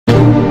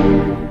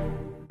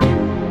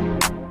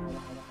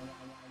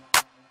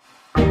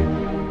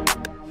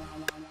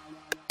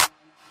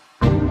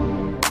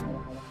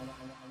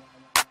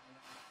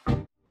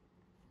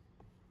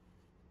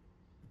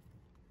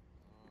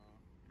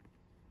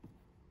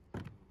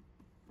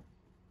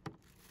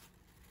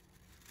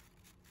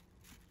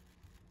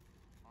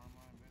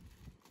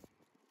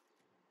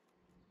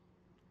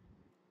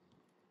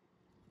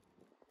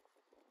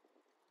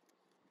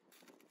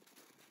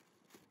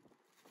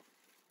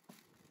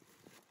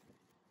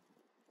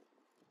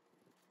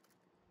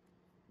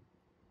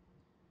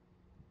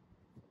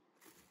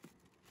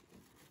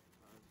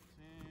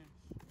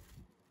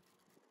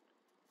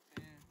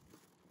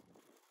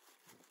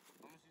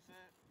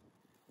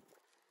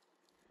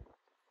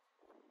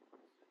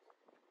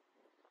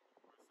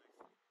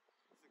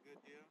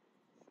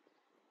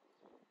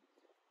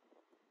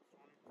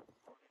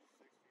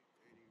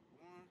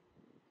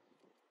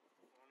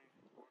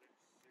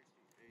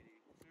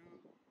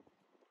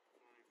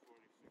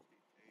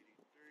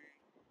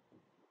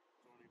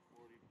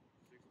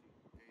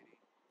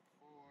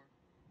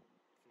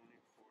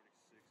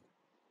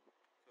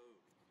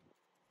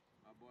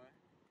boy.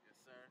 Yes,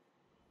 sir.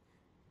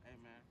 Hey,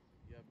 man,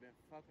 you have been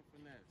fucking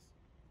finesse.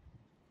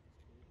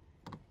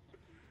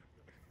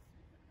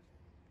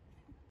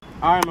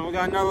 All right, man, we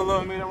got another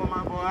little meetup with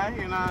my boy.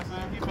 You know what I'm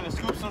saying? He finna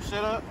scoop some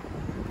shit up.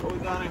 What we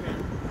got in here?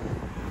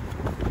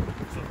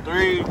 Some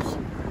threes.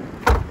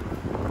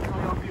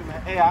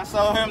 Hey, I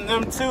sold him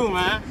them too,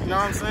 man. You know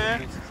what I'm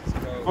saying?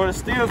 For the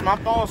steals, my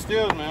phone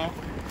steals, man.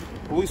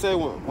 What we say,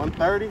 what,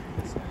 130?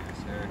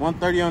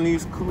 130 on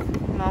these cool. You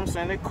know what I'm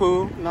saying? They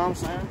cool. You know what I'm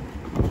saying?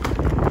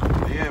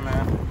 But yeah,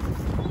 man.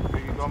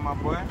 Here you go, my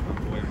boy.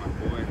 My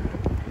boy.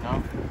 You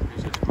know?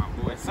 It's just my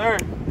boy. Yes, sir.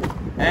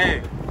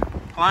 Hey,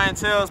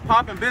 clientele's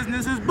popping,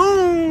 business is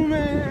boom,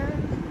 man.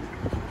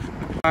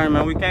 All right,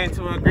 man, we came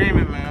to an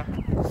agreement, man.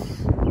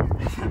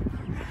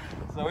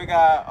 So we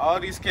got all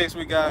these cakes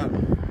we got.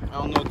 I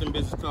don't know what them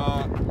bitches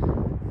called.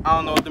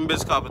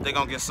 But they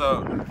gonna get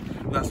sold.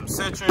 We got some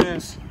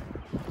citrons.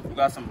 We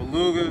got some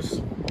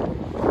belugas.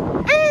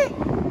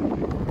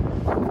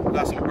 We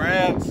got some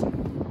breads.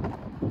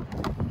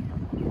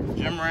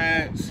 Gym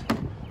rats.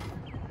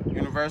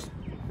 University.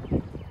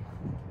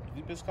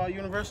 These bitches called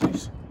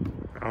universities?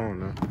 I don't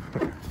know.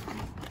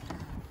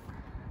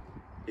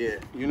 Yeah,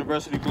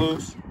 University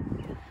Blues.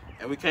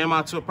 And we came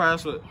out to a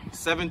price with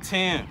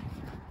 $7.10.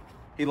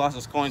 He lost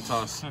his coin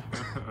toss.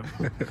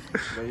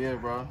 But yeah,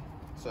 bro.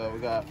 So we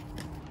got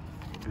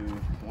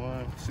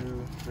 1,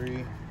 2,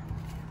 3,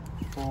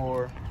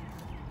 4,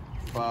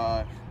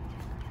 5,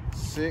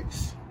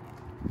 6,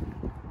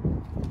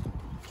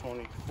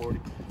 20, 40,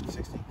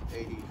 60,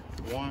 81.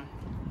 And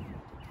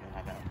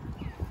I got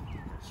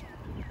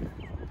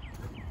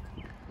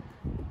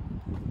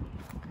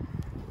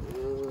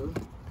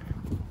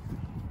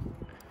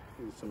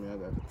please tell me I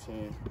got the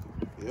 10.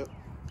 Yep.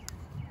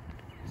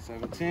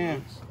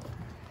 17.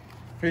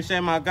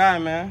 Appreciate my guy,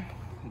 man.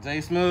 Jay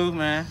Smooth,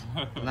 man.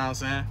 You know what I'm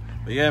saying?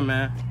 But yeah,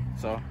 man.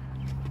 So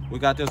we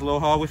got this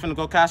little haul. We finna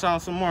go cash out on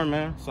some more,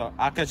 man. So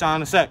I'll catch y'all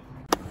in a sec.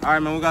 All right,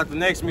 man. We got the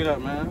next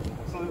meetup, man.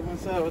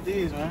 What's up with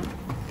these, man?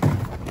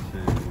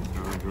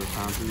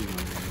 Georgetown 3s,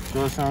 man.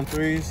 Georgetown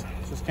 3s.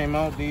 Just came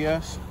out,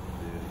 DS.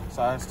 Yeah.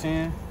 Size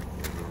 10.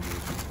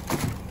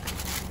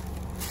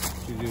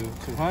 You do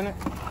 200?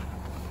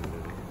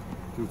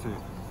 210.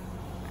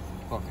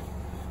 Fuck it.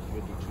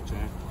 We'll do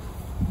 210.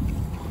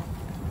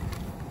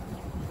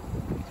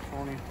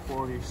 20,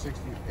 40,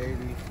 60,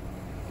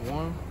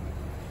 81.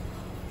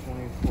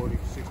 20, 40,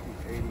 60,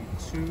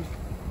 82. 10.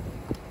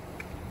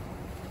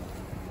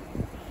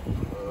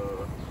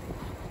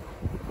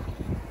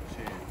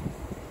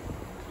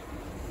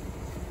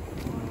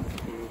 1,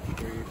 2,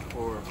 3,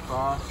 4,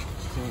 5,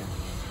 10.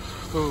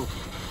 Cool.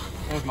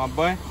 There's my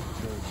boy.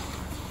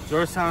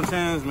 Georgetown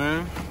 10s,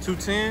 man.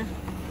 210.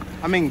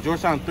 I mean,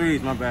 Georgetown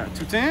 3s, my bad.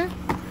 210?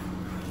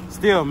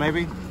 Still,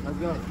 maybe. Let's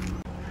go.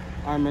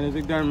 All right, man, it's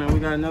Big Dirt, man. We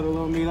got another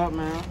little meetup,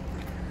 man.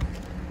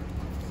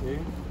 See?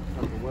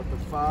 Got the Weapon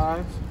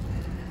 5s.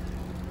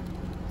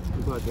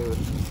 We got the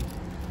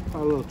a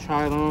little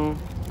try-on.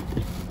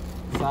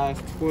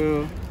 Size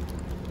 12.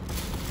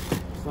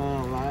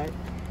 Sunlight.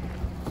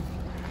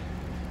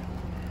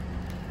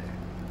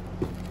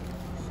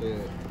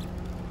 Shit.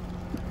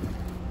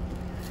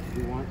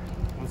 You want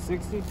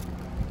 160?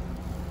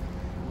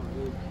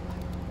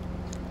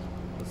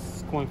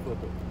 Let's coin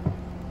flip it.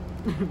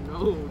 No,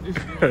 this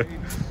is 180.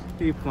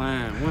 He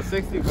playing.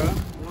 160, bro.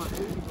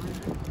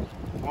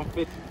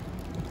 150.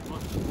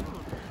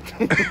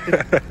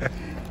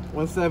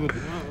 170.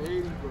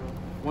 180, bro.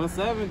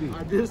 170.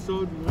 I just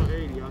sold you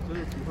 180. I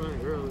said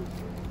 200 earlier.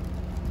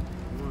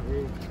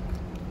 180.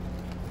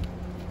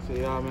 So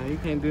y'all, man, you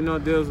can't do no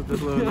deals with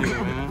this little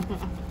nigga, man.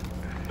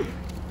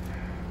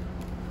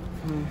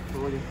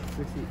 40,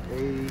 60,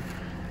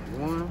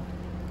 81.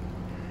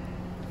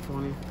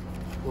 20,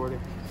 40,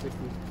 60,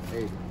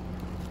 80.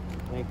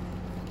 Thank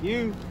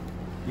you.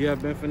 You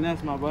have been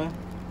finessed, my boy.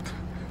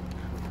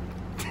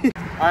 All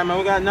right, man,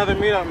 we got another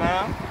meetup,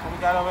 man. What we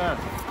got over there?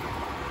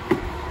 You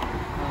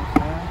know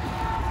what I'm saying?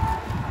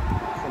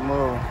 Some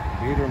little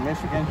Beater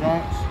Michigan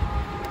joints.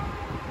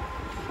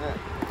 Shit.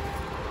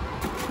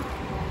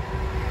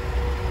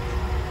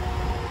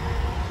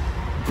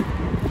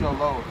 What's your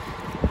lowest?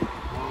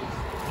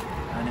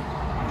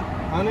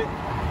 100?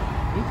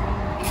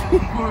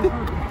 100?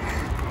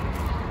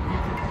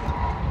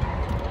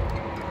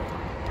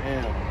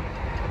 Damn.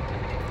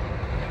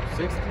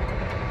 60?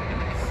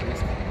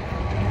 60.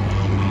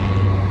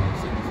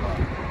 75.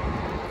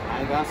 I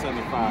ain't got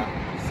 75.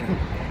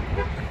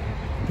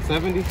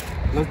 70?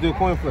 Let's do a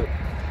coin flip.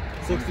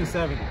 60,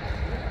 70.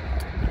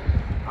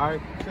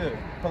 Alright, shit.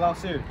 Pull out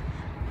serious.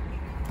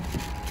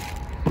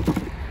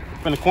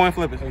 Finna coin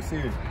flip it. Hey,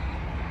 serious.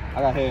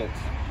 I got heads.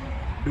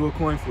 Do a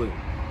coin flip.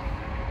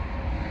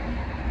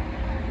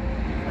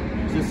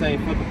 Just say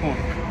flip a coin.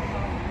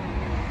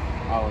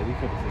 Oh, you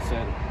could have just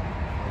said it.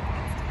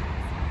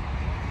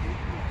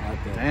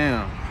 Like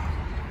damn.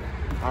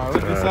 Alright,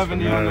 let's do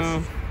 70 on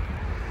them.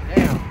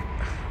 Damn.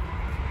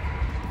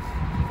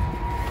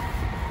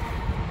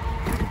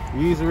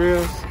 Use the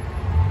reels.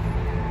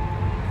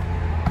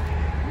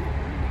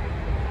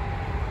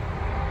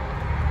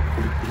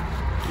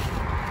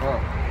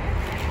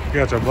 You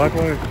got your black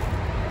light?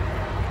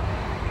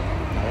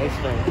 No, they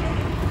straight.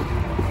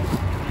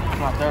 It's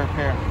my third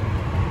pair.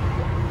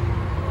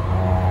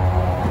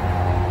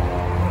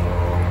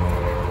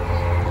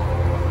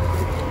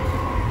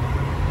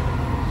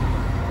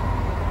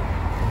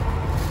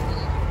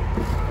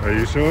 Are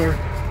you sure?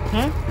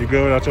 You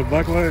good without your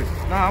black light?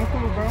 Nah, I'm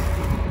cool, bro.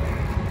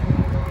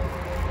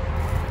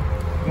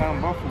 Got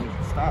them both of them.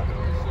 Stop.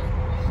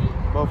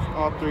 Both,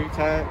 all 3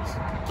 tags.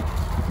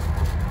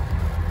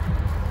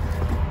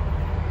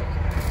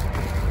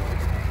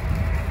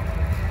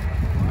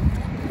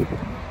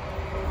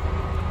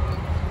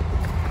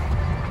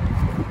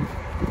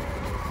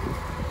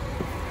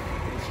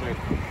 Straight.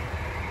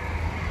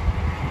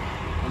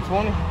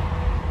 120?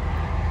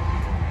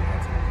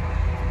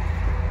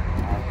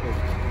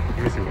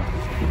 Let me see what.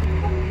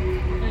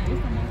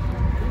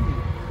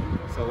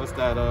 So what's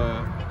that,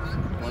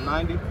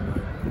 190?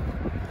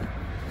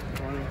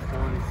 20,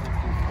 40, 60,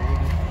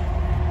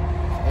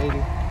 80.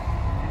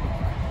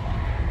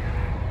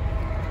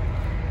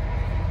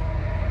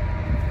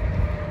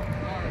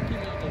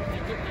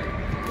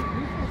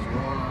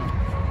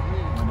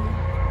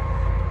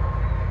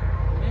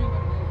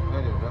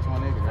 80. That's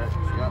 180, right?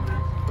 Yep.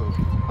 Cool.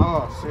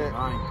 Oh, shit.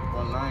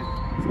 190.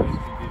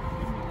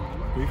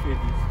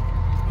 350s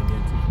and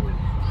then 240.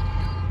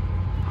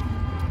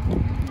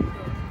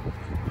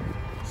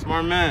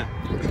 Smart man.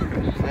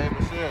 Hey,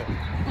 but shit.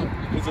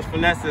 He just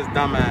finessed his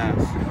dumb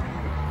ass.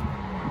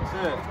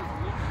 Shit.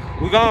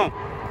 We gone.